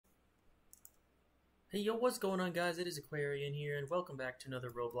Hey yo, what's going on guys? It is Aquarian here and welcome back to another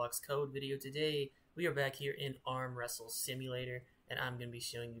Roblox Code video. Today we are back here in Wrestle Simulator and I'm going to be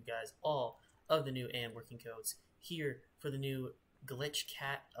showing you guys all of the new and working codes here for the new Glitch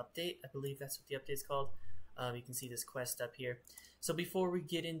Cat update. I believe that's what the update's called. You can see this quest up here. So before we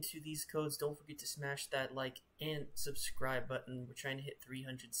get into these codes, don't forget to smash that like and subscribe button. We're trying to hit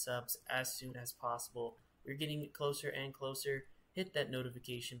 300 subs as soon as possible. We're getting closer and closer. Hit that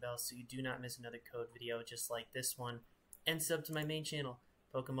notification bell so you do not miss another code video just like this one. And sub to my main channel,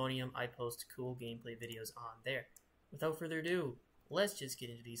 Pokemonium. I post cool gameplay videos on there. Without further ado, let's just get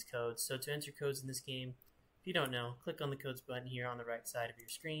into these codes. So to enter codes in this game, if you don't know, click on the codes button here on the right side of your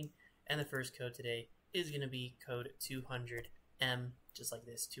screen. And the first code today is going to be code 200M, just like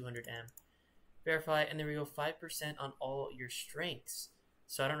this, 200M. Verify, and there we go, 5% on all your strengths.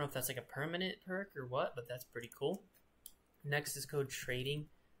 So I don't know if that's like a permanent perk or what, but that's pretty cool. Next is code trading,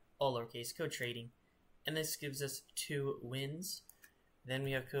 all lowercase, code trading, and this gives us 2 wins. Then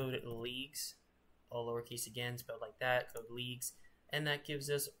we have code leagues, all lowercase again, spelled like that, code leagues, and that gives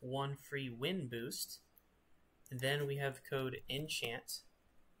us 1 free win boost. And then we have code enchant,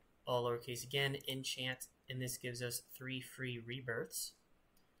 all lowercase again, enchant, and this gives us 3 free rebirths.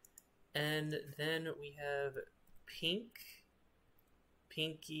 And then we have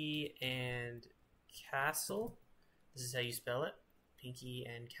Pinky and Castle. This is how you spell it, Pinky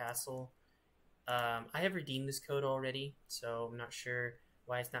and Castle. I have redeemed this code already, so I'm not sure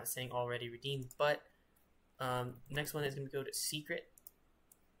why it's not saying already redeemed, but next one is going to go to secret,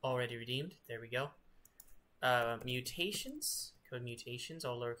 already redeemed. There we go. Mutations, code mutations,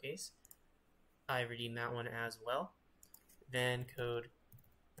 all lowercase. I redeemed that one as well. Then code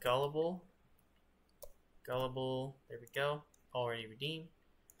gullible, there we go, already redeemed.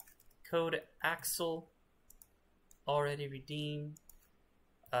 Code Axel, already redeemed.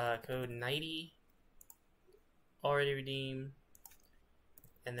 Code 90, already redeemed.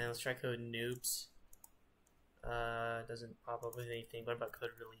 And then let's try code noobs. Doesn't pop up with anything. What about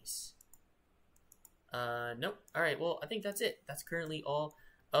code release? Nope. Alright, well, I think that's it. That's currently all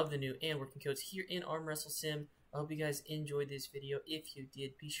of the new and working codes here in Wrestle Sim. I hope you guys enjoyed this video. If you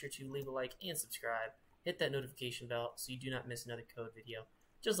did, be sure to leave a like and subscribe. Hit that notification bell so you do not miss another code video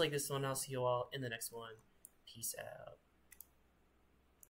just like this one. I'll see you all in the next one. Peace out.